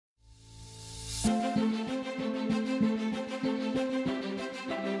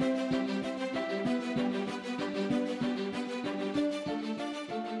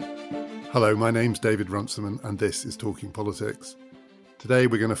Hello, my name's David Runciman and this is Talking Politics. Today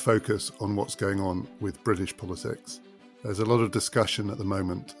we're going to focus on what's going on with British politics. There's a lot of discussion at the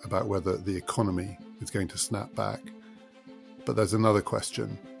moment about whether the economy is going to snap back. But there's another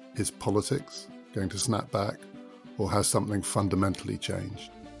question. Is politics going to snap back, or has something fundamentally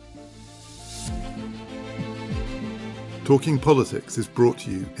changed? Talking Politics is brought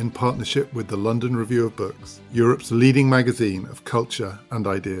to you in partnership with the London Review of Books, Europe's leading magazine of culture and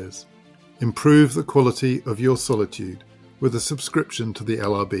ideas. Improve the quality of your solitude with a subscription to the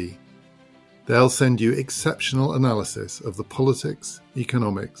LRB. They'll send you exceptional analysis of the politics,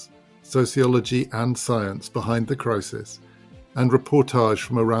 economics, sociology and science behind the crisis, and reportage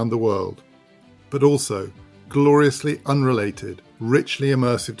from around the world, but also gloriously unrelated, richly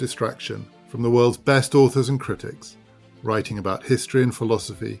immersive distraction from the world's best authors and critics, writing about history and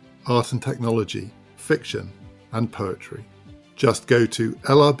philosophy, art and technology, fiction and poetry. Just go to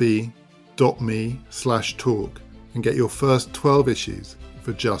lrb.me/talk and get your first 12 issues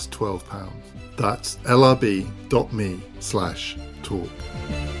for just £12. That's lrb.me/talk.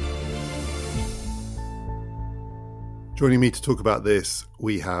 Joining me to talk about this,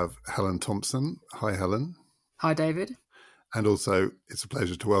 we have Helen Thompson. Hi, Helen. Hi, David. And also, it's a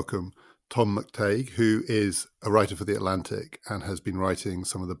pleasure to welcome Tom McTague, who is a writer for The Atlantic and has been writing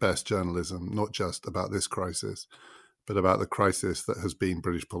some of the best journalism, not just about this crisis, but about the crisis that has been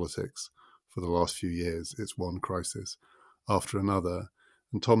British politics for the last few years. It's one crisis after another.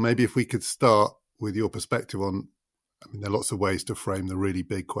 And Tom, maybe if we could start with your perspective on, there are lots of ways to frame the really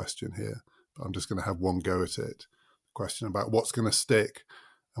big question here, but I'm just going to have one go at it. The question about what's going to stick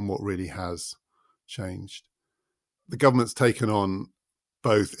and what really has changed. The government's taken on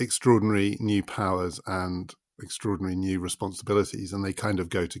both extraordinary new powers and extraordinary new responsibilities, and they kind of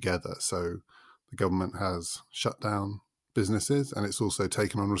go together. So the government has shut down businesses, and it's also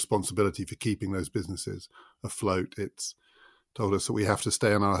taken on responsibility for keeping those businesses afloat. It's told us that we have to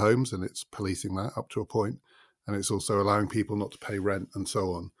stay in our homes, and it's policing that up to a point, and it's also allowing people not to pay rent and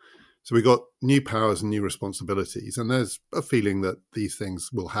so on. So we've got new powers and new responsibilities, and there's a feeling that these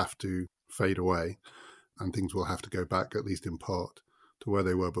things will have to fade away and things will have to go back, at least in part, to where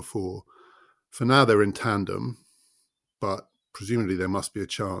they were before. For now, they're in tandem, but presumably there must be a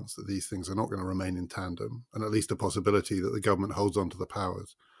chance that these things are not going to remain in tandem, and at least a possibility that the government holds on to the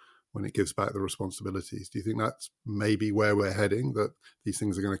powers when it gives back the responsibilities. Do you think that's maybe where we're heading, that these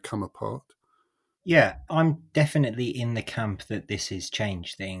things are going to come apart? Yeah, I'm definitely in the camp that this is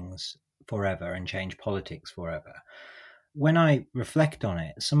change things forever and change politics forever. When I reflect on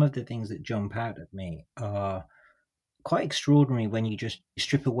it, some of the things that jump out at me are quite extraordinary when you just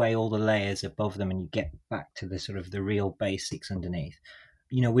strip away all the layers above them and you get back to the sort of the real basics underneath.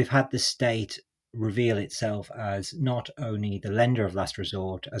 You know, we've had the state reveal itself as not only the lender of last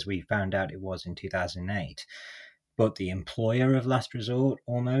resort, as we found out it was in 2008, but the employer of last resort,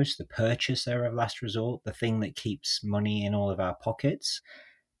 almost, the purchaser of last resort, the thing that keeps money in all of our pockets.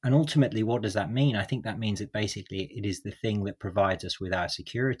 And ultimately, what does that mean? I think that means that basically it is the thing that provides us with our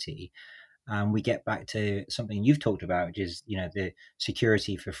security. And we get back to something you've talked about, which is, you know, the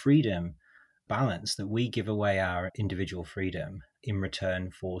security for freedom balance, that we give away our individual freedom in return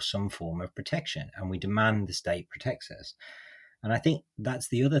for some form of protection. And we demand the state protects us. And I think that's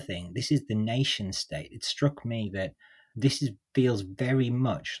the other thing. This is the nation state. It struck me that feels very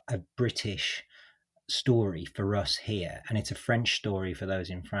much a British story for us here, and it's a French story for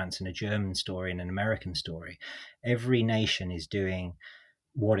those in France, and a German story and an American story. Every nation is doing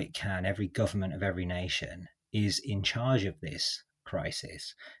what it can. Every government of every nation is in charge of this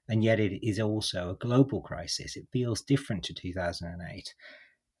crisis, and yet it is also a global crisis. It feels different to 2008.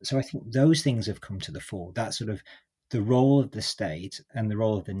 So I think those things have come to the fore, that sort of the role of the state and the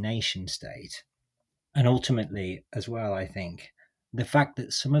role of the nation state. And ultimately as well, I think the fact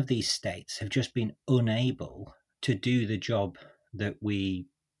that some of these states have just been unable to do the job that we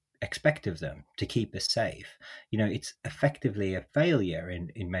expect of them to keep us safe. You know, it's effectively a failure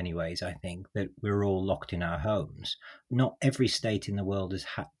in many ways, I think, that we're all locked in our homes. Not every state in the world has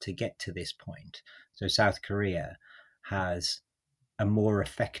had to get to this point. So South Korea has a more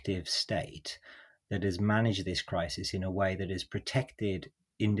effective state that has managed this crisis in a way that has protected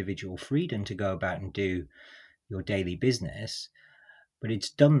individual freedom to go about and do your daily business. But it's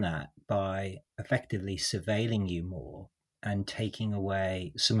done that by effectively surveilling you more and taking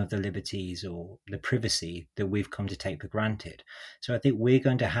away some of the liberties or the privacy that we've come to take for granted. So I think we're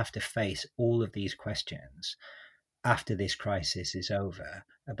going to have to face all of these questions after this crisis is over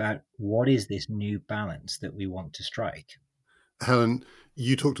about what is this new balance that we want to strike. Helen,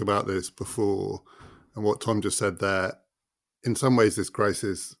 you talked about this before, and what Tom just said there, in some ways this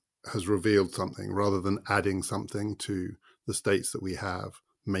crisis has revealed something rather than adding something to the states that we have,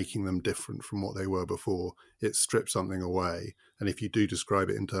 making them different from what they were before. It strips something away. And if you do describe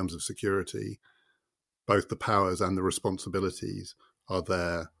it in terms of security, both the powers and the responsibilities are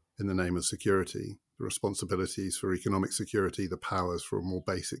there in the name of security. The responsibilities for economic security, the powers for a more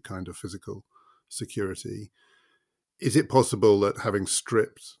basic kind of physical security. Is it possible that having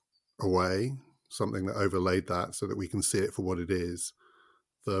stripped away something that overlaid that so that we can see it for what it is,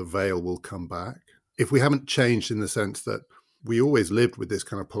 the veil will come back? If we haven't changed in the sense that we always lived with this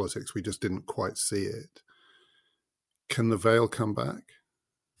kind of politics, we just didn't quite see it, can the veil come back?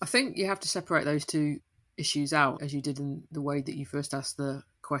 I think you have to separate those two issues out, as you did in the way that you first asked the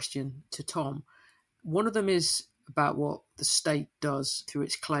question to Tom. One of them is about what the state does through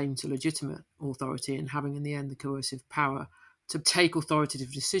its claim to legitimate authority and having in the end the coercive power to take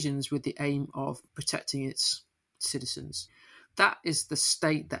authoritative decisions with the aim of protecting its citizens. That is the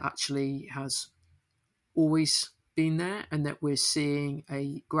state that actually has always been there and that we're seeing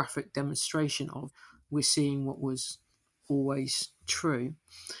a graphic demonstration of. We're seeing what was always true.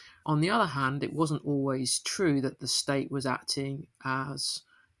 On the other hand, it wasn't always true that the state was acting as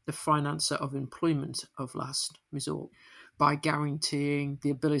the financer of employment of last resort by guaranteeing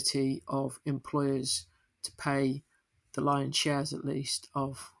the ability of employers to pay the lion's shares, at least,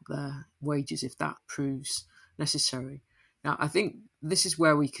 of their wages if that proves necessary. Now, I think this is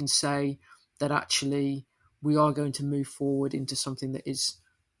where we can say that actually we are going to move forward into something that is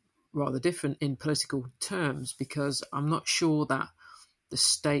rather different in political terms, because I'm not sure that the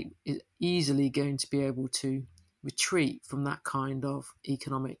state is easily going to be able to retreat from that kind of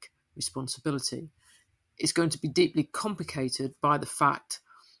economic responsibility. It's going to be deeply complicated by the fact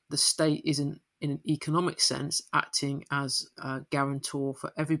the state isn't, in an economic sense, acting as a guarantor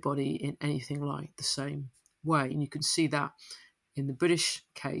for everybody in anything like the same way. And you can see that in the British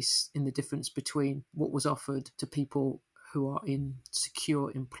case, in the difference between what was offered to people who are in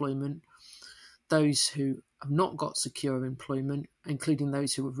secure employment, those who have not got secure employment, including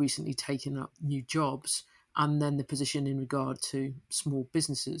those who have recently taken up new jobs, and then the position in regard to small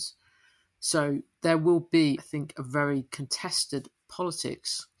businesses. So there will be, I think, a very contested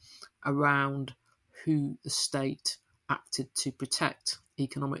politics around who the state acted to protect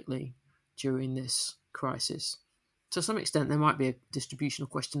economically during this crisis. To some extent, there might be a distributional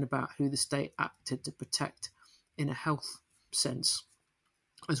question about who the state acted to protect in a health sense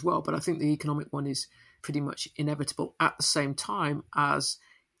as well. But I think the economic one is pretty much inevitable, at the same time as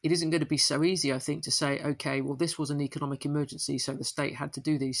it isn't going to be so easy, I think, to say, okay, well, this was an economic emergency, so the state had to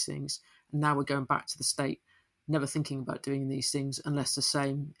do these things. And now we're going back to the state never thinking about doing these things unless the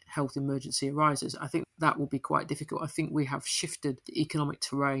same health emergency arises. I think that will be quite difficult. I think we have shifted the economic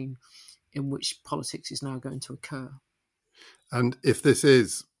terrain in which politics is now going to occur. And if this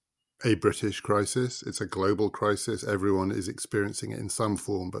is a British crisis, it's a global crisis, everyone is experiencing it in some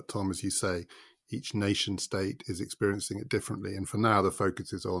form. But Tom, as you say, each nation state is experiencing it differently. And for now, the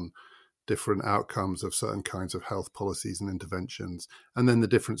focus is on different outcomes of certain kinds of health policies and interventions, and then the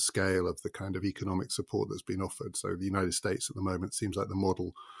different scale of the kind of economic support that's been offered. So the United States at the moment seems like the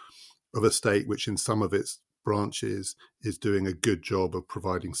model of a state which in some of its branches is doing a good job of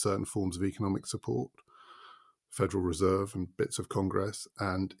providing certain forms of economic support, Federal Reserve and bits of Congress,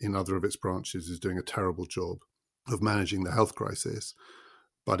 and in other of its branches is doing a terrible job of managing the health crisis.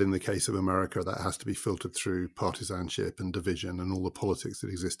 But in the case of America, that has to be filtered through partisanship and division and all the politics that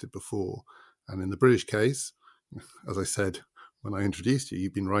existed before. And in the British case, as I said when I introduced you,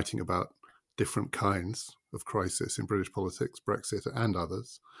 you've been writing about different kinds of crisis in British politics, Brexit and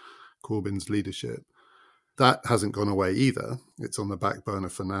others, Corbyn's leadership. That hasn't gone away either. It's on the back burner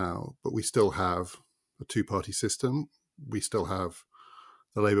for now, but we still have a two-party system. We still have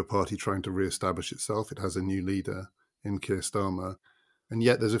the Labour Party trying to re-establish itself. It has a new leader in Keir Starmer. And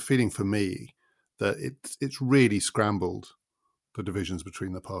yet there's a feeling for me that it's really scrambled the divisions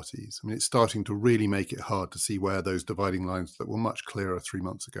between the parties. I mean, it's starting to really make it hard to see where those dividing lines that were much clearer 3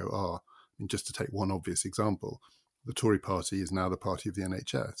 months ago are. I mean, just to take one obvious example, the Tory party is now the party of the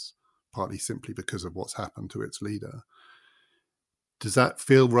NHS, partly simply because of what's happened to its leader. Does that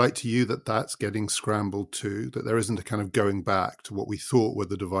feel right to you that that's getting scrambled too, that there isn't a kind of going back to what we thought were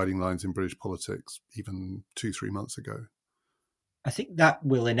the dividing lines in British politics even 2-3 months ago? I think that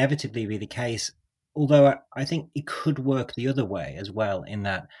will inevitably be the case, although I think it could work the other way as well, in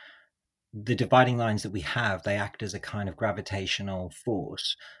that the dividing lines that we have, they act as a kind of gravitational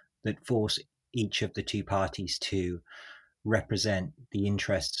force that force each of the two parties to represent the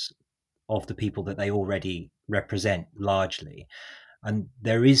interests of the people that they already represent largely. And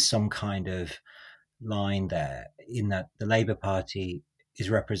there is some kind of line there in that the Labour Party is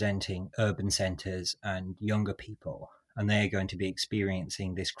representing urban centres and younger people, and they are going to be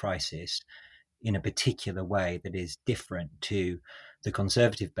experiencing this crisis in a particular way that is different to the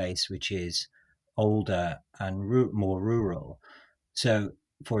Conservative base, which is older and more rural. So,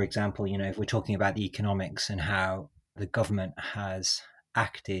 for example, if we're talking about the economics and how the government has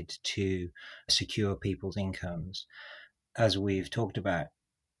acted to secure people's incomes, as we've talked about,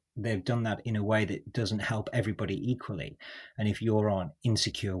 they've done that in a way that doesn't help everybody equally. And if you're on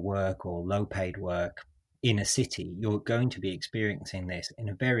insecure work or low paid work in a city, you're going to be experiencing this in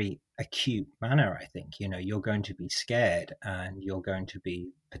a very acute manner, I think. You're going to be scared and you're going to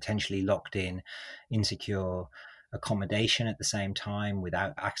be potentially locked in insecure accommodation at the same time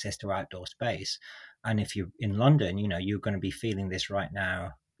without access to outdoor space. And if you're in London, you're going to be feeling this right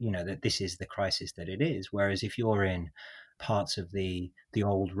now, that this is the crisis that it is. Whereas if you're in parts of the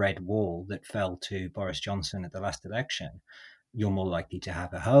old red wall that fell to Boris Johnson at the last election, you're more likely to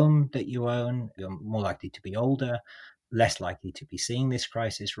have a home that you own, you're more likely to be older, less likely to be seeing this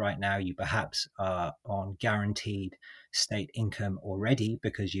crisis right now. You perhaps are on guaranteed state income already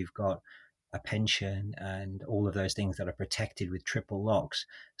because you've got a pension and all of those things that are protected with triple locks.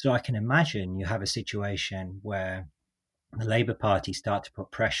 So I can imagine you have a situation where the Labour Party start to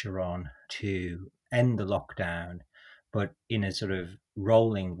put pressure on to end the lockdown, but in a sort of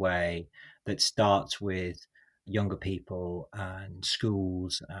rolling way that starts with younger people and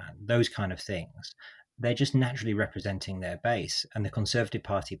schools and those kind of things. They're just naturally representing their base, and the Conservative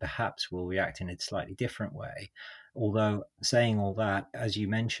Party perhaps will react in a slightly different way. Although, saying all that, as you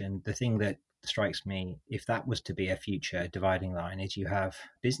mentioned, the thing that strikes me, if that was to be a future dividing line, is you have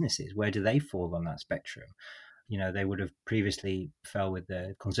businesses. Where do they fall on that spectrum? They would have previously fell with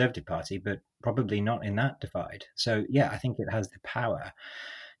the Conservative Party, but probably not in that divide. So, yeah, I think it has the power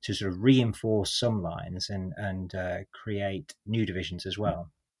to sort of reinforce some lines and create new divisions as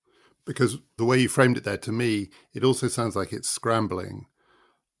well. Because the way you framed it there, to me, it also sounds like it's scrambling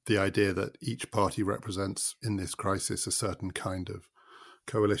the idea that each party represents in this crisis a certain kind of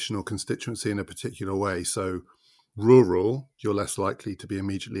coalition or constituency in a particular way. So rural, you're less likely to be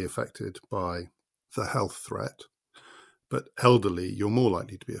immediately affected by the health threat, but elderly, you're more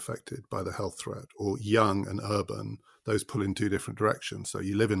likely to be affected by the health threat. Or young and urban, those pull in two different directions. So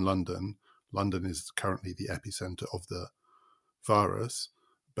you live in London. London is currently the epicenter of the virus,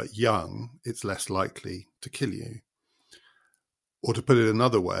 but young, it's less likely to kill you. Or to put it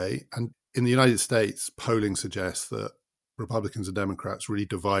another way, and in the United States, polling suggests that Republicans and Democrats really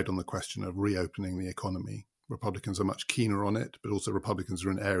divide on the question of reopening the economy. Republicans are much keener on it, but also Republicans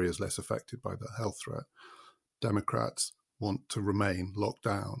are in areas less affected by the health threat. Democrats want to remain locked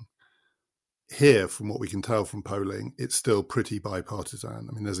down. Here, from what we can tell from polling, it's still pretty bipartisan.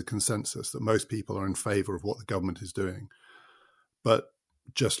 I mean, there's a consensus that most people are in favor of what the government is doing. But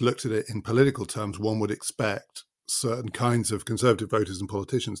just looked at it in political terms, one would expect certain kinds of Conservative voters and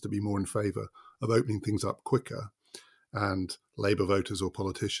politicians to be more in favor of opening things up quicker, and Labour voters or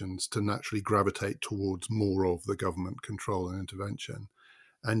politicians to naturally gravitate towards more of the government control and intervention.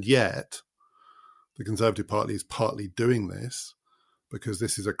 And yet, the Conservative Party is partly doing this because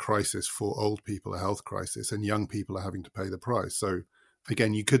this is a crisis for old people, a health crisis, and young people are having to pay the price. So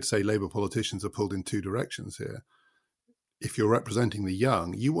again, you could say Labour politicians are pulled in two directions here. If you're representing the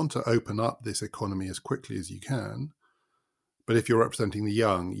young, you want to open up this economy as quickly as you can. But if you're representing the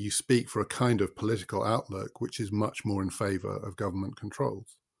young, you speak for a kind of political outlook which is much more in favour of government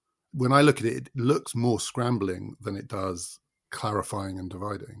controls. When I look at it, it looks more scrambling than it does clarifying and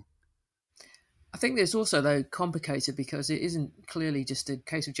dividing. I think it's also, though, complicated because it isn't clearly just a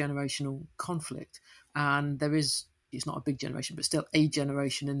case of generational conflict. And there is, it's not a big generation, but still a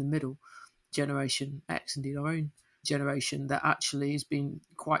generation in the middle, Generation X, indeed our own generation, that actually has been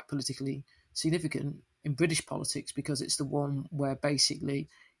quite politically significant in British politics because it's the one where basically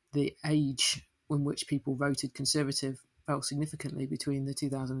the age in which people voted Conservative fell significantly between the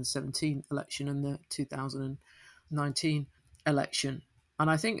 2017 election and the 2019 election. And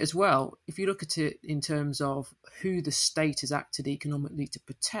I think as well, if you look at it in terms of who the state has acted economically to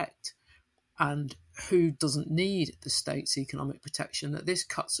protect and who doesn't need the state's economic protection, that this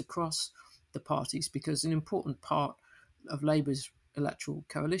cuts across the parties, because an important part of Labour's electoral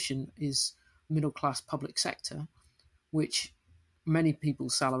coalition is middle-class public sector, which many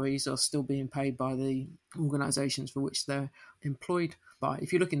people's salaries are still being paid by the organisations for which they're employed by.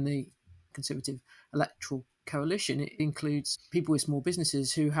 If you look in the Conservative electoral coalition, it includes people with small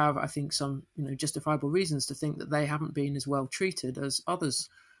businesses who have, I think, some justifiable reasons to think that they haven't been as well treated as others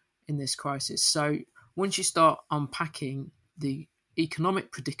in this crisis. So once you start unpacking the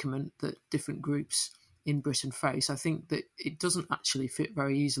economic predicament that different groups in Britain face, I think that it doesn't actually fit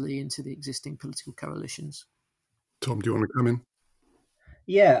very easily into the existing political coalitions. Tom, do you want to come in?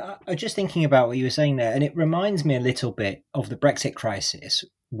 Yeah, I was just thinking about what you were saying there, and it reminds me a little bit of the Brexit crisis,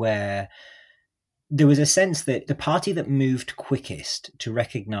 where there was a sense that the party that moved quickest to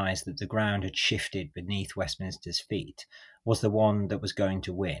recognise that the ground had shifted beneath Westminster's feet was the one that was going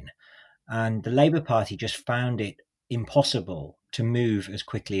to win. And the Labour Party just found it impossible to move as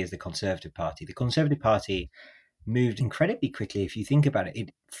quickly as the Conservative Party. The Conservative Party moved incredibly quickly. If you think about it,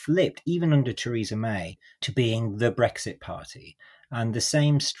 it flipped, even under Theresa May, to being the Brexit Party. And the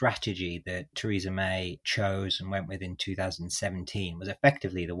same strategy that Theresa May chose and went with in 2017 was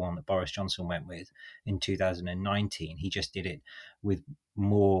effectively the one that Boris Johnson went with in 2019. He just did it with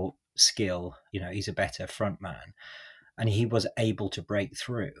more skill. He's a better front man. And he was able to break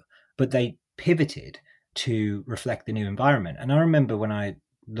through. But they pivoted to reflect the new environment. And I remember when I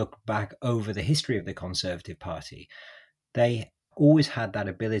look back over the history of the Conservative Party, they always had that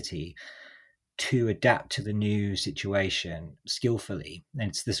ability to adapt to the new situation skillfully. And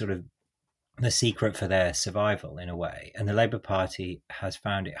it's the secret for their survival in a way. And the Labour Party has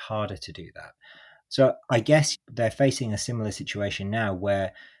found it harder to do that. So I guess they're facing a similar situation now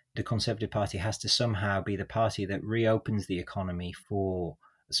where the Conservative Party has to somehow be the party that reopens the economy for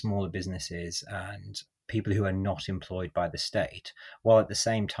smaller businesses and people who are not employed by the state, while at the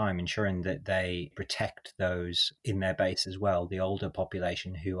same time ensuring that they protect those in their base as well, the older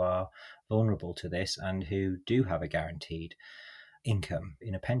population who are vulnerable to this and who do have a guaranteed income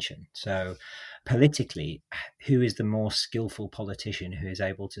in a pension. So politically, who is the more skillful politician who is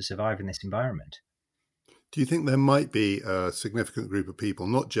able to survive in this environment? Do you think there might be a significant group of people,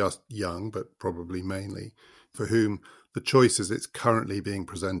 not just young, but probably mainly, for whom the choice as it's currently being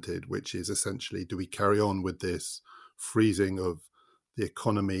presented, which is essentially, do we carry on with this freezing of the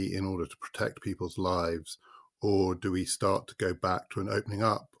economy in order to protect people's lives, or do we start to go back to an opening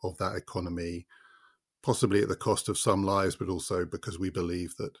up of that economy, possibly at the cost of some lives, but also because we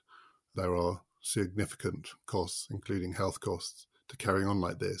believe that there are significant costs, including health costs, to carrying on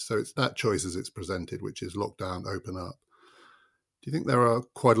like this? So it's that choice as it's presented, which is lock down, open up. Do you think there are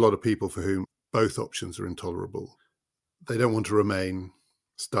quite a lot of people for whom both options are intolerable? They don't want to remain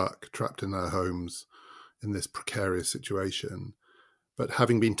stuck, trapped in their homes in this precarious situation. But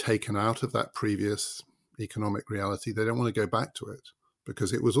having been taken out of that previous economic reality, they don't want to go back to it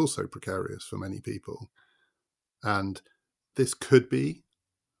because it was also precarious for many people. And this could be,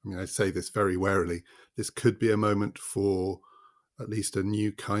 I say this very warily, this could be a moment for at least a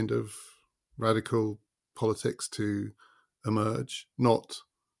new kind of radical politics to emerge, not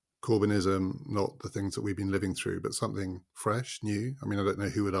Corbynism, not the things that we've been living through, but something fresh, new. I don't know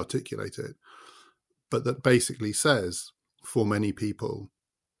who would articulate it, but that basically says, for many people,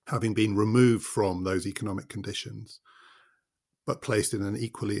 having been removed from those economic conditions, but placed in an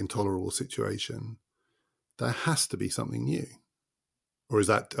equally intolerable situation, there has to be something new. Or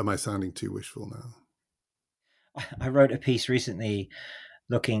am I sounding too wishful now? I wrote a piece recently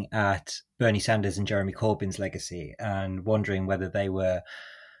looking at Bernie Sanders and Jeremy Corbyn's legacy and wondering whether they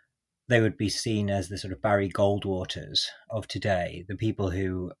would be seen as the sort of Barry Goldwaters of today, the people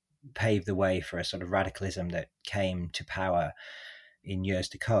who paved the way for a sort of radicalism that came to power in years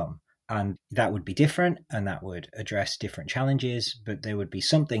to come. And that would be different, and that would address different challenges, but there would be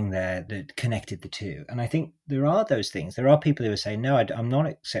something there that connected the two. And I think there are those things. There are people who are saying, no, I'm not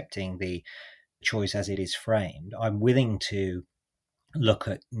accepting the choice as it is framed. I'm willing to look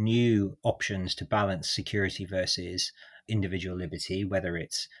at new options to balance security versus individual liberty, whether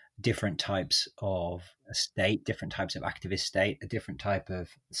it's different types of state, different types of activist state, a different type of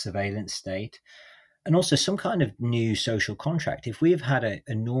surveillance state, and also some kind of new social contract. If we've had an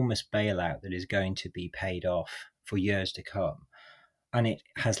enormous bailout that is going to be paid off for years to come, and it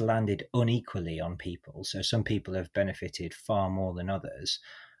has landed unequally on people, so some people have benefited far more than others,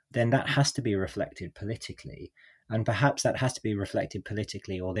 then that has to be reflected politically. And perhaps that has to be reflected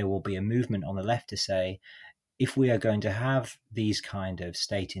politically, or there will be a movement on the left to say, if we are going to have these kind of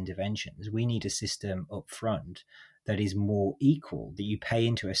state interventions, we need a system up front that is more equal, that you pay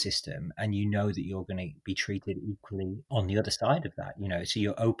into a system and you know that you're going to be treated equally on the other side of that. So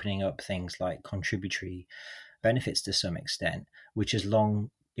you're opening up things like contributory benefits to some extent, which has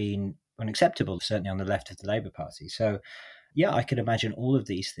long been unacceptable, certainly on the left of the Labour Party. So yeah, I could imagine all of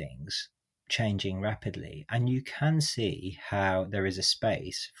these things changing rapidly. And you can see how there is a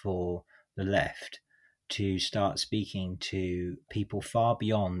space for the left to start speaking to people far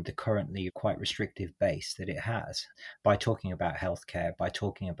beyond the currently quite restrictive base that it has, by talking about healthcare, by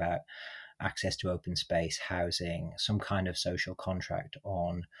talking about access to open space, housing, some kind of social contract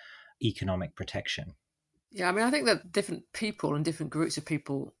on economic protection. Yeah, I mean, I think that different people and different groups of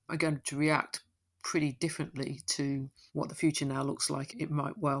people are going to react pretty differently to what the future now looks like it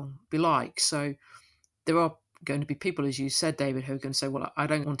might well be like. So there are going to be people, as you said, David, who are going to say, well, I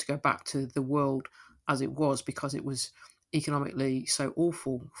don't want to go back to the world as it was because it was economically so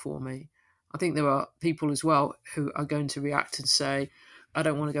awful for me. I think there are people as well who are going to react and say, I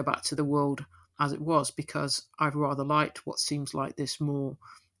don't want to go back to the world as it was because I've rather liked what seems like this more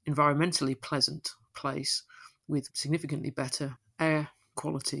environmentally pleasant place with significantly better air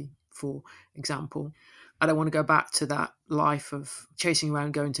quality, for example. I don't want to go back to that life of chasing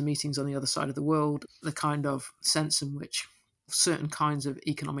around, going to meetings on the other side of the world, the kind of sense in which certain kinds of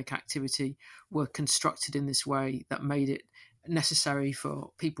economic activity were constructed in this way that made it necessary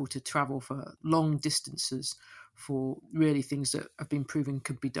for people to travel for long distances for really things that have been proven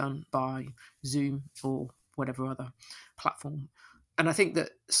could be done by Zoom or whatever other platform. And I think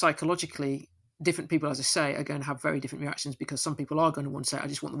that psychologically, different people, as I say, are going to have very different reactions because some people are going to want to say, I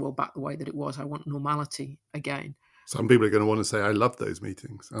just want the world back the way that it was. I want normality again. Some people are going to want to say, I love those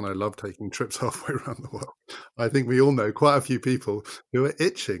meetings and I love taking trips halfway around the world. I think we all know quite a few people who are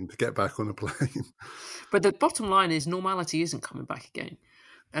itching to get back on a plane. But the bottom line is normality isn't coming back again.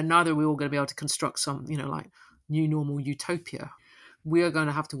 And neither are we all going to be able to construct some, like new normal utopia. We are going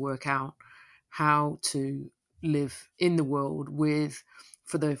to have to work out how to live in the world with,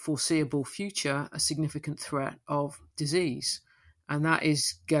 for the foreseeable future, a significant threat of disease. And that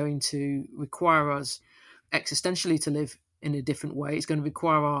is going to require us existentially to live in a different way. It's going to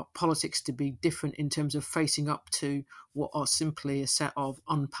require our politics to be different in terms of facing up to what are simply a set of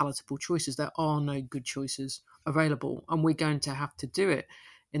unpalatable choices. There are no good choices available. And we're going to have to do it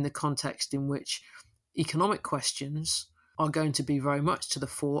in the context in which economic questions are going to be very much to the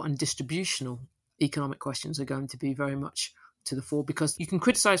fore and distributional economic questions are going to be very much to the fore, because you can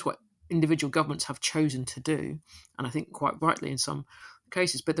criticize what individual governments have chosen to do, and I think quite rightly in some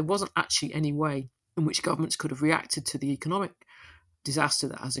cases, but there wasn't actually any way in which governments could have reacted to the economic disaster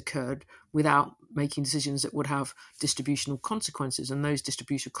that has occurred without making decisions that would have distributional consequences. And those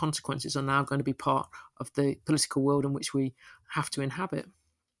distributional consequences are now going to be part of the political world in which we have to inhabit.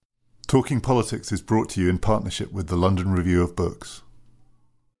 Talking Politics is brought to you in partnership with the London Review of Books.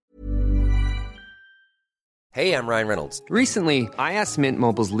 Hey, I'm Ryan Reynolds. Recently, I asked Mint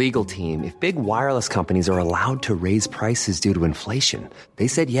Mobile's legal team if big wireless companies are allowed to raise prices due to inflation. They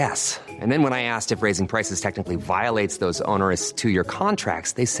said yes. And then when I asked if raising prices technically violates those onerous 2-year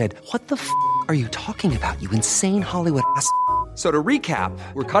contracts, they said, what the f*** are you talking about, you insane Hollywood ass f- So to recap,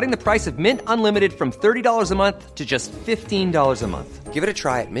 we're cutting the price of Mint Unlimited from $30 a month to just $15 a month. Give it a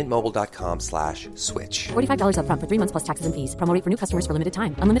try at mintmobile.com/switch. $45 up front for 3 months plus taxes and fees. Promo rate for new customers for limited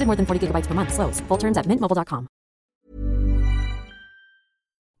time. Unlimited more than 40 gigabytes per month. Slows full terms at mintmobile.com.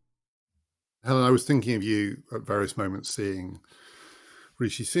 Helen, I was thinking of you at various moments seeing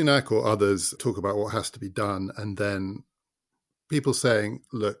Rishi Sunak or others talk about what has to be done, and then people saying,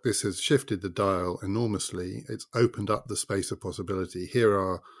 look, this has shifted the dial enormously. It's opened up the space of possibility. Here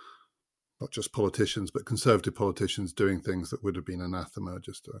are not just politicians, but conservative politicians doing things that would have been anathema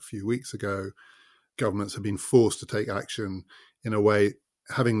just a few weeks ago. Governments have been forced to take action in a way,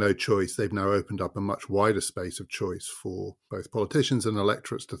 having no choice. They've now opened up a much wider space of choice for both politicians and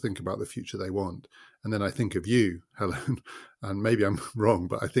electorates to think about the future they want. And then I think of you, Helen, and maybe I'm wrong,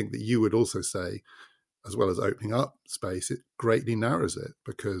 but I think that you would also say, as well as opening up space, it greatly narrows it,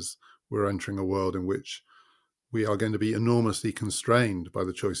 because we're entering a world in which we are going to be enormously constrained by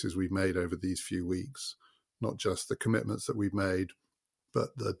the choices we've made over these few weeks, not just the commitments that we've made,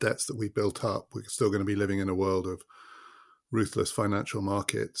 but the debts that we built up. We're still going to be living in a world of ruthless financial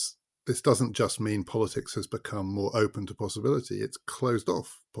markets. This doesn't just mean politics has become more open to possibility. It's closed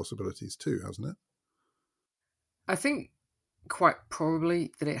off possibilities too, hasn't it? I think quite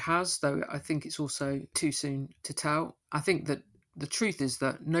probably that it has, though I think it's also too soon to tell. I think that the truth is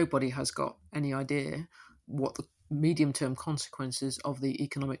that nobody has got any idea what the medium-term consequences of the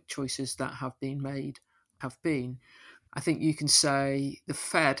economic choices that have been made have been. I think you can say the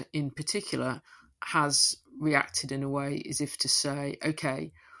Fed in particular has reacted in a way as if to say,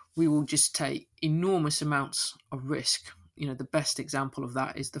 okay, we will just take enormous amounts of risk. The best example of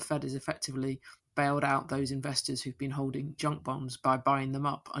that is the Fed has effectively bailed out those investors who've been holding junk bonds by buying them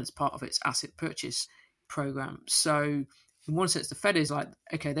up as part of its asset purchase program. So in one sense, the Fed is like,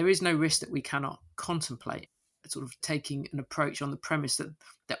 okay, there is no risk that we cannot contemplate, sort of taking an approach on the premise that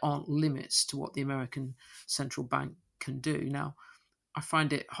there aren't limits to what the American central bank can do. Now, I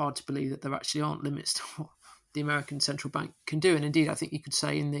find it hard to believe that there actually aren't limits to what the American central bank can do. And indeed, I think you could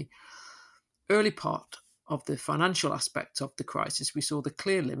say in the early part of the financial aspect of the crisis, we saw the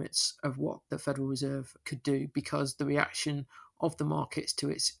clear limits of what the Federal Reserve could do, because the reaction of the markets to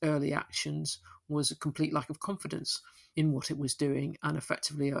its early actions was a complete lack of confidence in what it was doing, and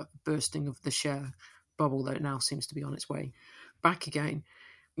effectively a bursting of the share bubble, though it now seems to be on its way back again.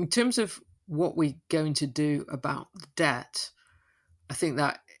 In terms of what we're going to do about the debt, I think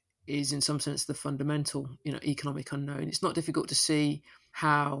that is in some sense the fundamental, economic unknown. It's not difficult to see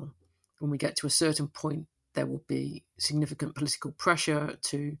how, when we get to a certain point, there will be significant political pressure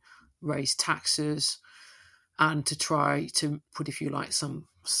to raise taxes and to try to put, if you like, some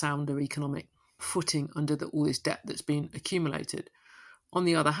sounder economic footing under all this debt that's been accumulated. On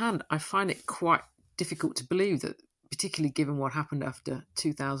the other hand, I find it quite difficult to believe that, particularly given what happened after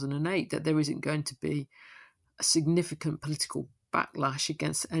 2008, that there isn't going to be a significant political backlash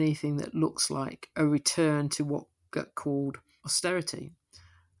against anything that looks like a return to what got called austerity.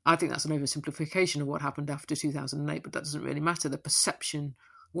 I think that's an oversimplification of what happened after 2008, but that doesn't really matter. The perception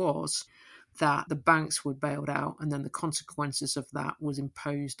was that the banks were bailed out, and then the consequences of that was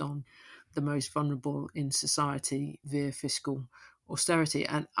imposed on the most vulnerable in society via fiscal austerity.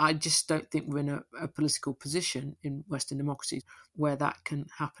 And I just don't think we're in a political position in Western democracies where that can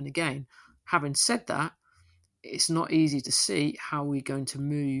happen again. Having said that, it's not easy to see how we're going to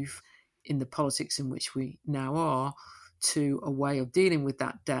move in the politics in which we now are to a way of dealing with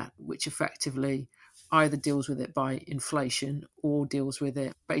that debt, which effectively either deals with it by inflation or deals with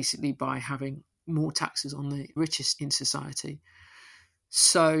it basically by having more taxes on the richest in society.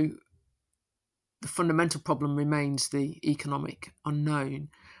 So the fundamental problem remains the economic unknown.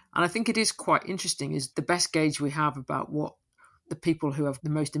 And I think it is quite interesting, is the best gauge we have about what the people who have the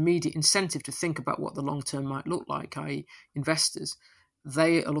most immediate incentive to think about what the long term might look like, i.e. investors,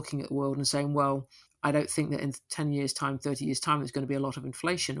 they are looking at the world and saying, well, I don't think that in 10 years' time, 30 years' time, there's going to be a lot of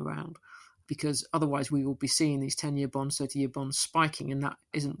inflation around, because otherwise we will be seeing these 10-year bonds, 30-year bonds spiking, and that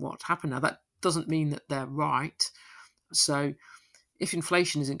isn't what happened. Now, that doesn't mean that they're right. So if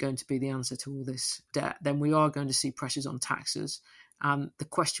inflation isn't going to be the answer to all this debt, then we are going to see pressures on taxes. And the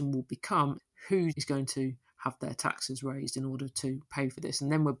question will become, who is going to have their taxes raised in order to pay for this?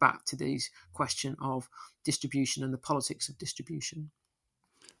 And then we're back to this question of distribution and the politics of distribution.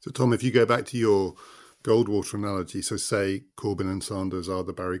 So, Tom, if you go back to your Goldwater analogy, so say Corbyn and Sanders are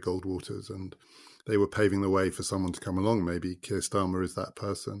the Barry Goldwaters and they were paving the way for someone to come along, maybe Keir Starmer is that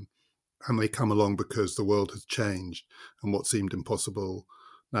person, and they come along because the world has changed and what seemed impossible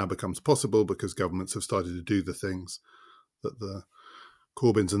now becomes possible because governments have started to do the things that the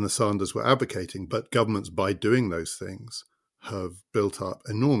Corbyns and the Sanders were advocating. But governments, by doing those things, have built up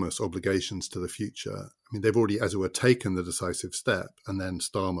enormous obligations to the future. I mean, they've already, as it were, taken the decisive step, and then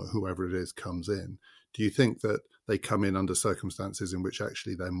Starmer, whoever it is, comes in. Do you think that they come in under circumstances in which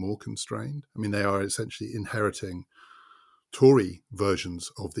actually they're more constrained? I mean, they are essentially inheriting Tory versions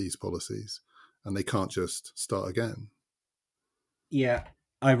of these policies, and they can't just start again. Yeah,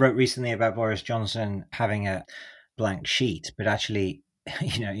 I wrote recently about Boris Johnson having a blank sheet, but actually,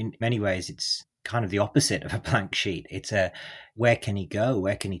 in many ways, it's kind of the opposite of a blank sheet. It's where can he go?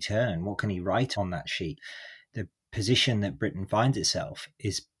 Where can he turn? What can he write on that sheet? The position that Britain finds itself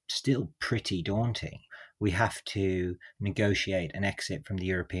is still pretty daunting. We have to negotiate an exit from the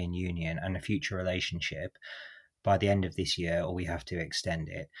European Union and a future relationship by the end of this year, or we have to extend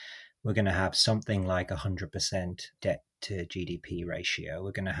it. We're going to have something like 100% debt to GDP ratio.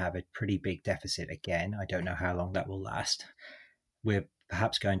 We're going to have a pretty big deficit again. I don't know how long that will last. We're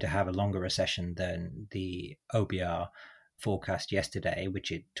perhaps going to have a longer recession than the OBR forecast yesterday,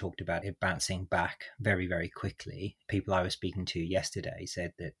 which it talked about it bouncing back very, very quickly. People I was speaking to yesterday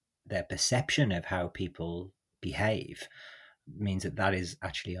said that their perception of how people behave means that is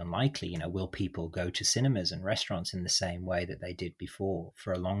actually unlikely. Will people go to cinemas and restaurants in the same way that they did before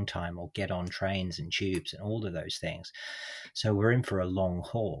for a long time, or get on trains and tubes and all of those things? So we're in for a long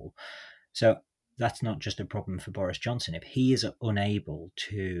haul. So that's not just a problem for Boris Johnson. If he is unable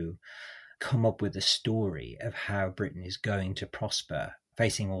to come up with a story of how Britain is going to prosper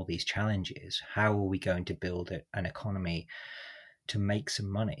facing all these challenges, how are we going to build an economy to make some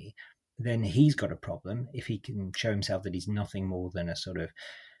money, then he's got a problem. If he can show himself that he's nothing more than a sort of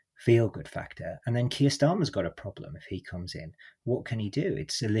feel-good factor. And then Keir Starmer's got a problem if he comes in. What can he do?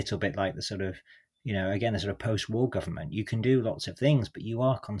 It's a little bit like the sort of, again, the sort of post-war government. You can do lots of things, but you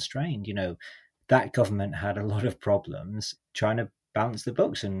are constrained. That government had a lot of problems trying to balance the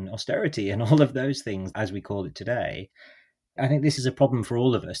books and austerity and all of those things, as we call it today. I think this is a problem for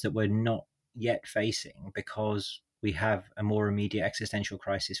all of us that we're not yet facing, because we have a more immediate existential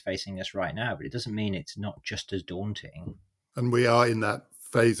crisis facing us right now, but it doesn't mean it's not just as daunting. And we are in that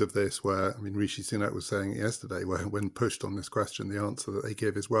phase of this where, Rishi Sunak was saying it yesterday, where when pushed on this question, the answer that they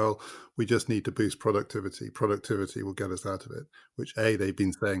give is, well, we just need to boost productivity. Productivity will get us out of it, which A, they've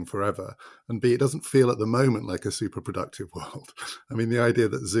been saying forever, and B, it doesn't feel at the moment like a super productive world. The idea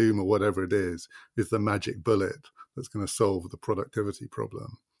that Zoom or whatever it is the magic bullet that's going to solve the productivity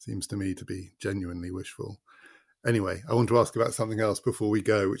problem seems to me to be genuinely wishful. Anyway, I want to ask about something else before we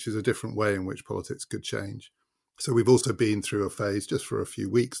go, which is a different way in which politics could change. So we've also been through a phase just for a few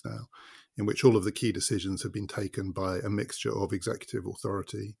weeks now in which all of the key decisions have been taken by a mixture of executive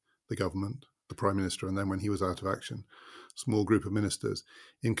authority, the government, the Prime Minister, and then when he was out of action, small group of ministers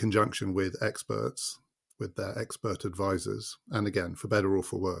in conjunction with experts, with their expert advisors, and again, for better or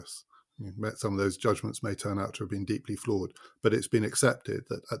for worse. Some of those judgments may turn out to have been deeply flawed, but it's been accepted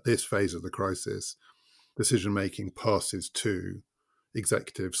that at this phase of the crisis, decision-making passes to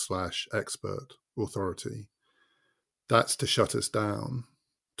executive/expert authority. That's to shut us down.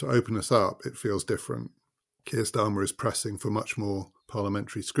 To open us up, it feels different. Keir Starmer is pressing for much more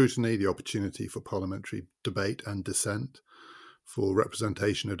parliamentary scrutiny, the opportunity for parliamentary debate and dissent, for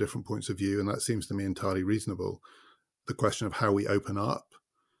representation of different points of view, and that seems to me entirely reasonable. The question of how we open up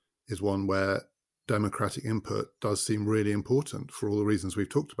is one where democratic input does seem really important for all the reasons we've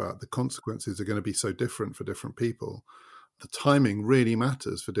talked about. The consequences are going to be so different for different people. The timing really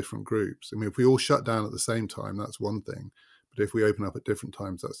matters for different groups. If we all shut down at the same time, that's one thing. But if we open up at different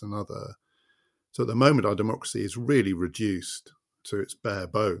times, that's another. So at the moment, our democracy is really reduced to its bare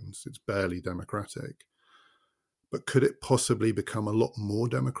bones. It's barely democratic. But could it possibly become a lot more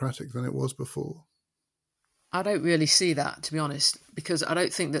democratic than it was before? I don't really see that, to be honest, because I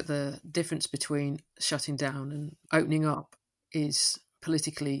don't think that the difference between shutting down and opening up is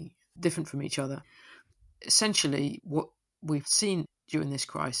politically different from each other. Essentially, what we've seen during this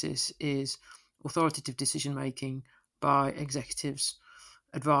crisis is authoritative decision-making by executives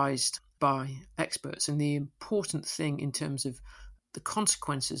advised by experts. And the important thing in terms of the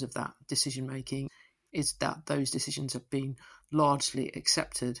consequences of that decision-making is that those decisions have been largely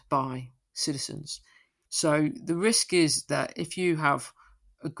accepted by citizens. So the risk is that if you have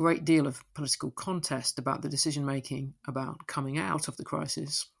a great deal of political contest about the decision-making about coming out of the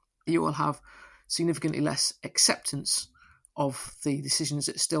crisis, you will have significantly less acceptance of the decisions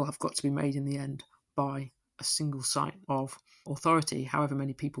that still have got to be made in the end by a single site of authority, however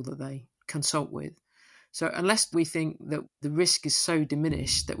many people that they consult with. So unless we think that the risk is so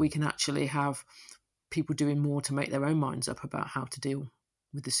diminished that we can actually have people doing more to make their own minds up about how to deal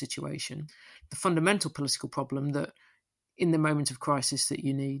with the situation, the fundamental political problem that in the moment of crisis that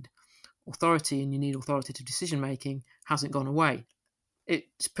you need authority and you need authoritative decision-making hasn't gone away.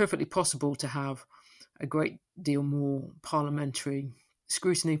 It's perfectly possible to have a great deal more parliamentary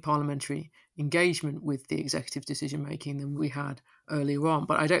scrutiny, parliamentary engagement with the executive decision-making than we had earlier on.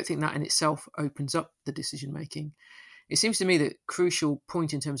 But I don't think that in itself opens up the decision-making. It seems to me that crucial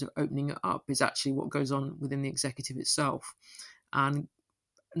point in terms of opening it up is actually what goes on within the executive itself, and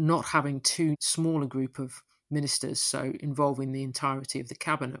not having too small a group of ministers, so involving the entirety of the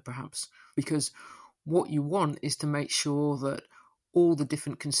cabinet perhaps, because what you want is to make sure that all the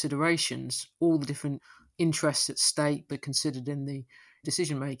different considerations, all the different interests at stake are considered in the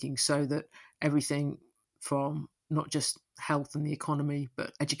decision making, so that everything from not just health and the economy,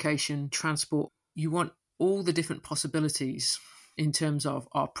 but education, transport, you want all the different possibilities in terms of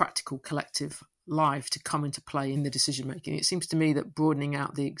our practical collective life to come into play in the decision making. It seems to me that broadening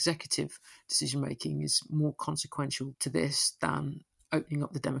out the executive decision making is more consequential to this than opening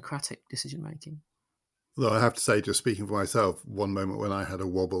up the democratic decision making. Although I have to say, just speaking for myself, one moment when I had a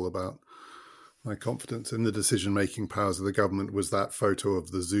wobble about my confidence in the decision-making powers of the government was that photo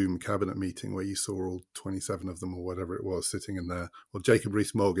of the Zoom cabinet meeting where you saw all 27 of them or whatever it was sitting in there, or Jacob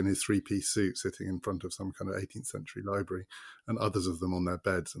Rees-Mogg in his three-piece suit sitting in front of some kind of 18th century library, and others of them on their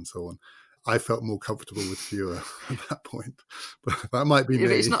beds and so on. I felt more comfortable with fewer at that point. But that might be me.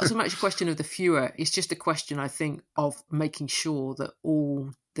 It's not so much a question of the fewer. It's just a question, I think, of making sure that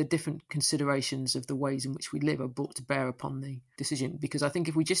all the different considerations of the ways in which we live are brought to bear upon the decision. Because I think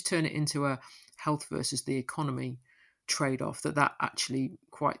if we just turn it into a health versus the economy trade-off, that actually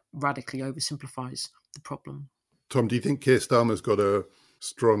quite radically oversimplifies the problem. Tom, do you think Keir Starmer's got a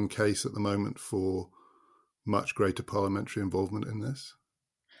strong case at the moment for much greater parliamentary involvement in this?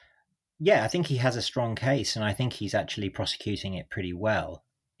 Yeah, I think he has a strong case, and I think he's actually prosecuting it pretty well.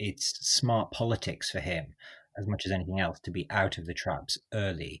 It's smart politics for him, as much as anything else, to be out of the traps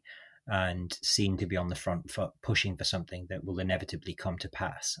early and seen to be on the front foot, pushing for something that will inevitably come to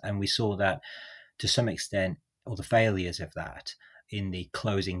pass. And we saw that to some extent, or the failures of that, in the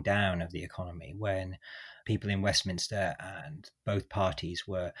closing down of the economy, when people in Westminster and both parties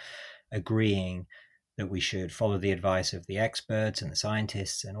were agreeing that we should follow the advice of the experts and the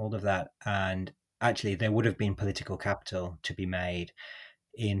scientists and all of that. And actually, there would have been political capital to be made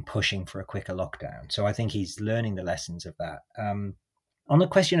in pushing for a quicker lockdown. So I think he's learning the lessons of that. On the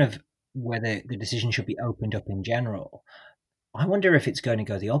question of whether the decision should be opened up in general, I wonder if it's going to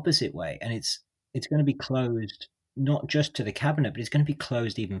go the opposite way, and it's going to be closed not just to the cabinet, but it's going to be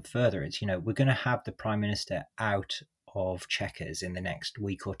closed even further. It's, we're going to have the Prime Minister out of Chequers in the next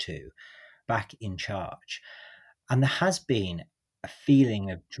week or two, back in charge. And there has been a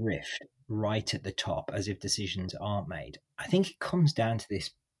feeling of drift right at the top, as if decisions aren't made. I think it comes down to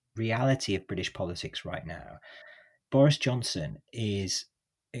this reality of British politics right now. Boris Johnson is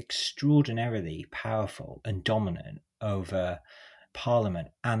extraordinarily powerful and dominant over Parliament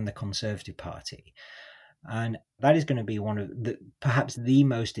and the Conservative Party. And that is going to be one of perhaps the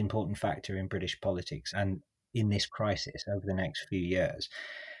most important factor in British politics and in this crisis over the next few years,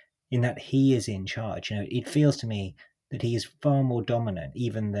 in that he is in charge. It feels to me that he is far more dominant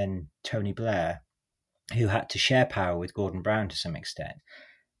even than Tony Blair, who had to share power with Gordon Brown to some extent.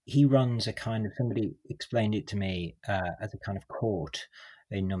 He runs a kind of, somebody explained it to me as a kind of court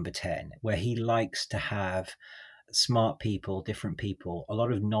in Number 10, where he likes to have smart people, different people, a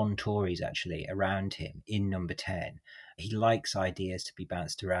lot of non-Tories actually around him in Number 10. He likes ideas to be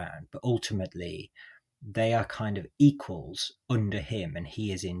bounced around, but ultimately they are kind of equals under him and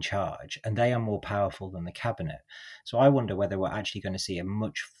he is in charge, and they are more powerful than the cabinet. So I wonder whether we're actually going to see a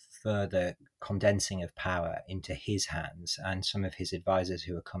much further condensing of power into his hands and some of his advisors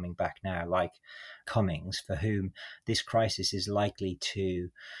who are coming back now, like Cummings, for whom this crisis is likely to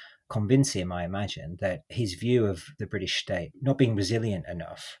convince him, I imagine, that his view of the British state not being resilient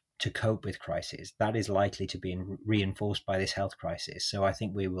enough to cope with crisis, that is likely to be reinforced by this health crisis. So I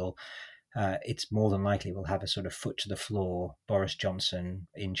think we will, it's more than likely we'll have a sort of foot to the floor Boris Johnson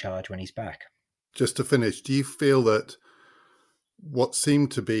in charge when he's back. Just to finish, do you feel that what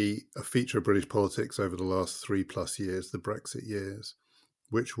seemed to be a feature of British politics over the last 3+ years, the Brexit years,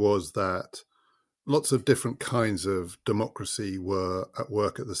 which was that lots of different kinds of democracy were at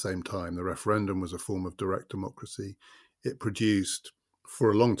work at the same time? The referendum was a form of direct democracy. It produced, for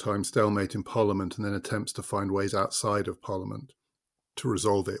a long time, stalemate in Parliament and then attempts to find ways outside of Parliament to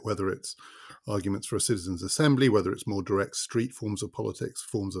resolve it, whether it's arguments for a citizens' assembly, whether it's more direct street forms of politics,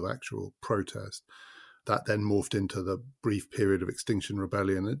 forms of actual protest. That then morphed into the brief period of Extinction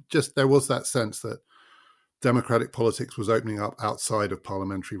Rebellion. There was that sense that democratic politics was opening up outside of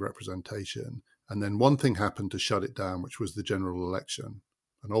parliamentary representation. And then one thing happened to shut it down, which was the general election,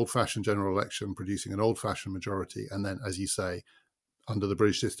 an old-fashioned general election producing an old-fashioned majority. And then, as you say, under the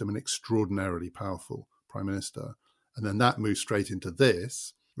British system, an extraordinarily powerful Prime Minister. And then that moved straight into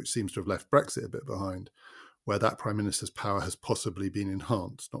this, which seems to have left Brexit a bit behind, where that Prime Minister's power has possibly been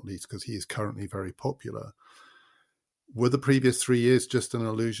enhanced, not least because he is currently very popular. Were the previous 3 years just an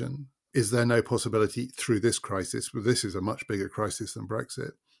illusion? Is there no possibility through this crisis, well, this is a much bigger crisis than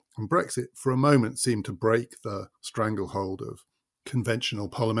Brexit, and Brexit for a moment seemed to break the stranglehold of conventional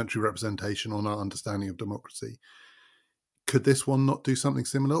parliamentary representation on our understanding of democracy. Could this one not do something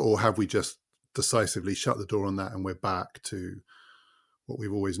similar, or have we just decisively shut the door on that and we're back to what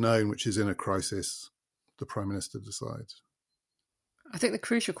we've always known, which is in a crisis, the Prime Minister decides? I think the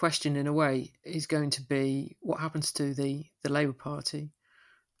crucial question, in a way, is going to be what happens to the Labour Party,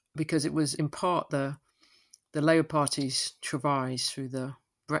 because it was in part the Labour Party's travails through the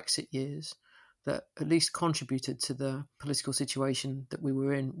Brexit years that at least contributed to the political situation that we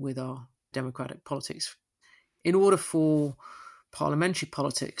were in with our democratic politics. In order for parliamentary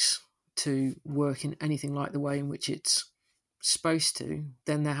politics to work in anything like the way in which it's supposed to,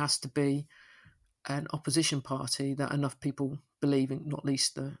 then there has to be an opposition party that enough people believe in, not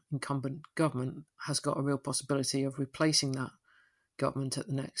least the incumbent government, has got a real possibility of replacing that government at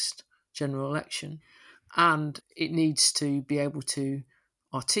the next general election. And it needs to be able to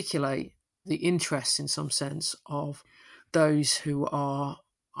articulate the interests, in some sense, of those who are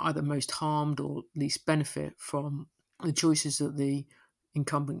either most harmed or least benefit from the choices that the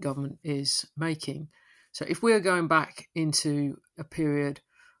incumbent government is making. So if we're going back into a period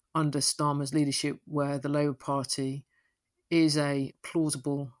under Starmer's leadership where the Labour Party is a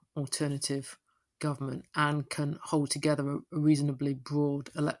plausible alternative government and can hold together a reasonably broad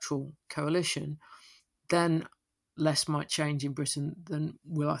electoral coalition, then less might change in Britain than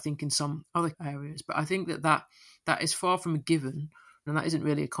will, I think, in some other areas. But I think that is far from a given, and that isn't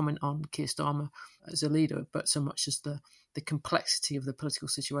really a comment on Keir Starmer as a leader, but so much as the complexity of the political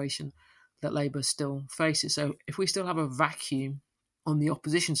situation that Labour still faces. So if we still have a vacuum on the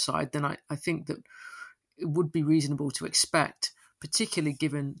opposition side, then I think that it would be reasonable to expect, particularly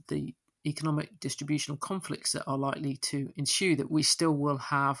given the economic distributional conflicts that are likely to ensue, that we still will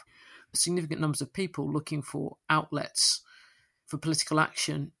have significant numbers of people looking for outlets for political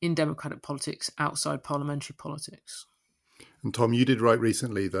action in democratic politics outside parliamentary politics. And Tom, you did write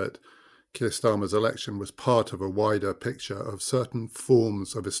recently that Keir Starmer's election was part of a wider picture of certain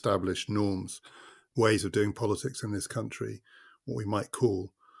forms of established norms, ways of doing politics in this country, what we might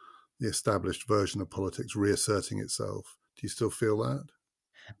call the established version of politics reasserting itself. Do you still feel that?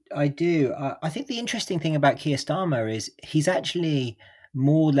 I do. I think the interesting thing about Keir Starmer is he's actually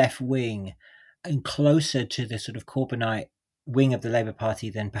more left-wing and closer to the sort of Corbynite wing of the Labour Party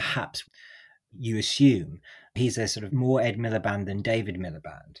than perhaps you assume. He's a sort of more Ed Miliband than David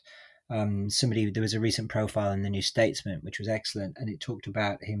Miliband. There was a recent profile in the New Statesman, which was excellent, and it talked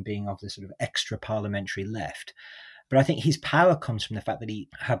about him being of the sort of extra parliamentary left. But I think his power comes from the fact that he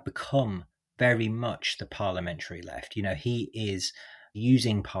had become very much the parliamentary left. You know, he is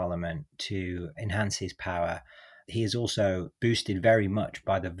using Parliament to enhance his power. He is also boosted very much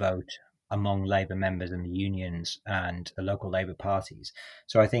by the vote among Labour members and the unions and the local Labour parties.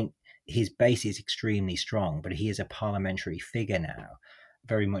 So I think his base is extremely strong, but he is a parliamentary figure now,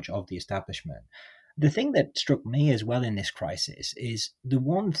 very much of the establishment. The thing that struck me as well in this crisis is the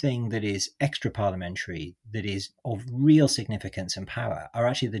one thing that is extra parliamentary, that is of real significance and power, are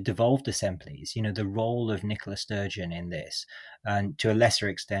actually the devolved assemblies. You know, the role of Nicola Sturgeon in this, and to a lesser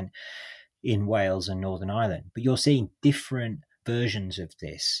extent in Wales and Northern Ireland. But you're seeing different versions of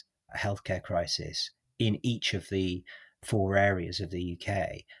this healthcare crisis in each of the 4 areas of the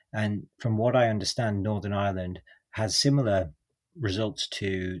UK. And from what I understand, Northern Ireland has similar results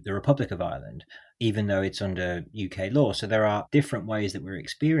to the Republic of Ireland, even though it's under UK law. So there are different ways that we're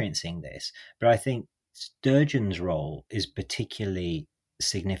experiencing this. But I think Sturgeon's role is particularly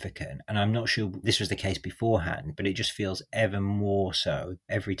significant. And I'm not sure this was the case beforehand, but it just feels ever more so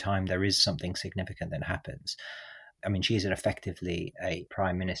every time there is something significant that happens. I mean, she's effectively a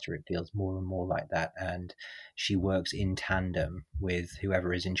prime minister. It feels more and more like that. And she works in tandem with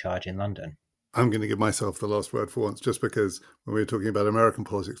whoever is in charge in London. I'm going to give myself the last word for once, just because when we were talking about American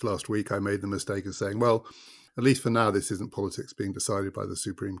politics last week, I made the mistake of saying, well, at least for now, this isn't politics being decided by the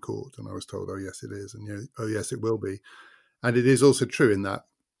Supreme Court. And I was told, oh, yes, it is. And oh, yes, it will be. And it is also true in that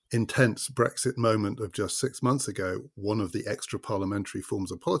intense Brexit moment of just 6 months ago, one of the extra parliamentary forms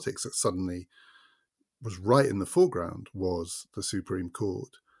of politics that suddenly was right in the foreground was the Supreme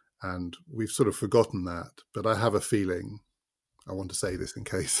Court. And we've sort of forgotten that. But I have a feeling, I want to say this in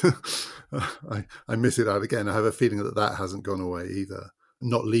case I miss it out again, I have a feeling that that hasn't gone away either,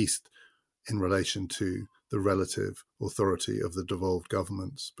 not least in relation to the relative authority of the devolved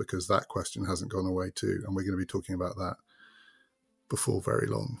governments, because that question hasn't gone away too. And we're going to be talking about that before very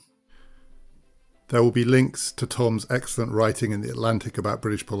long. There will be links to Tom's excellent writing in The Atlantic about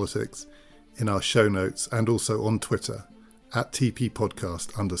British politics in our show notes and also on Twitter at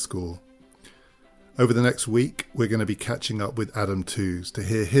 @TPPodcast_. Over the next week, we're going to be catching up with Adam Tooze to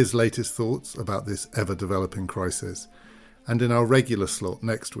hear his latest thoughts about this ever-developing crisis. And in our regular slot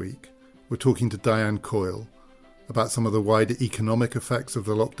next week, we're talking to Diane Coyle about some of the wider economic effects of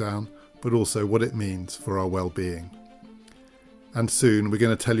the lockdown, but also what it means for our well-being. And soon, we're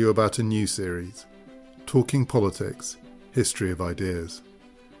going to tell you about a new series, Talking Politics, History of Ideas.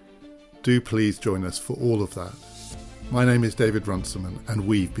 Do please join us for all of that. My name is David Runciman, and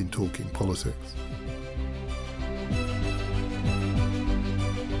we've been talking politics.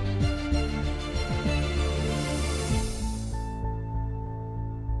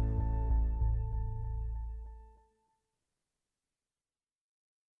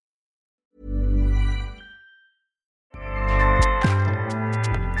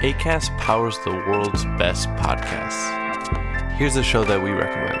 Acast powers the world's best podcasts. Here's a show that we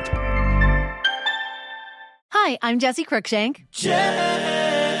recommend. Hi, I'm Jessie Cruikshank. Jessie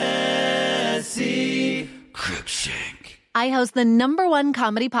Cruikshank. I host the #1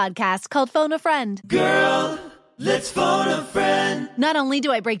 comedy podcast called Phone a Friend. Girl, let's phone a friend. Not only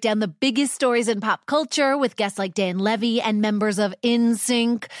do I break down the biggest stories in pop culture with guests like Dan Levy and members of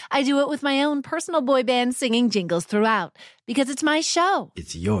NSYNC, I do it with my own personal boy band singing jingles throughout. Because it's my show.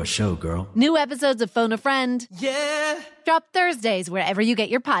 It's your show, girl. New episodes of Phone a Friend. Yeah. Drop Thursdays wherever you get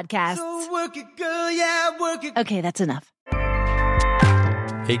your podcasts. So work it, girl, yeah, work it. Okay, that's enough.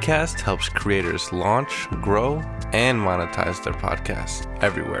 Acast helps creators launch, grow, and monetize their podcasts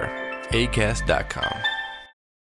everywhere. Acast.com.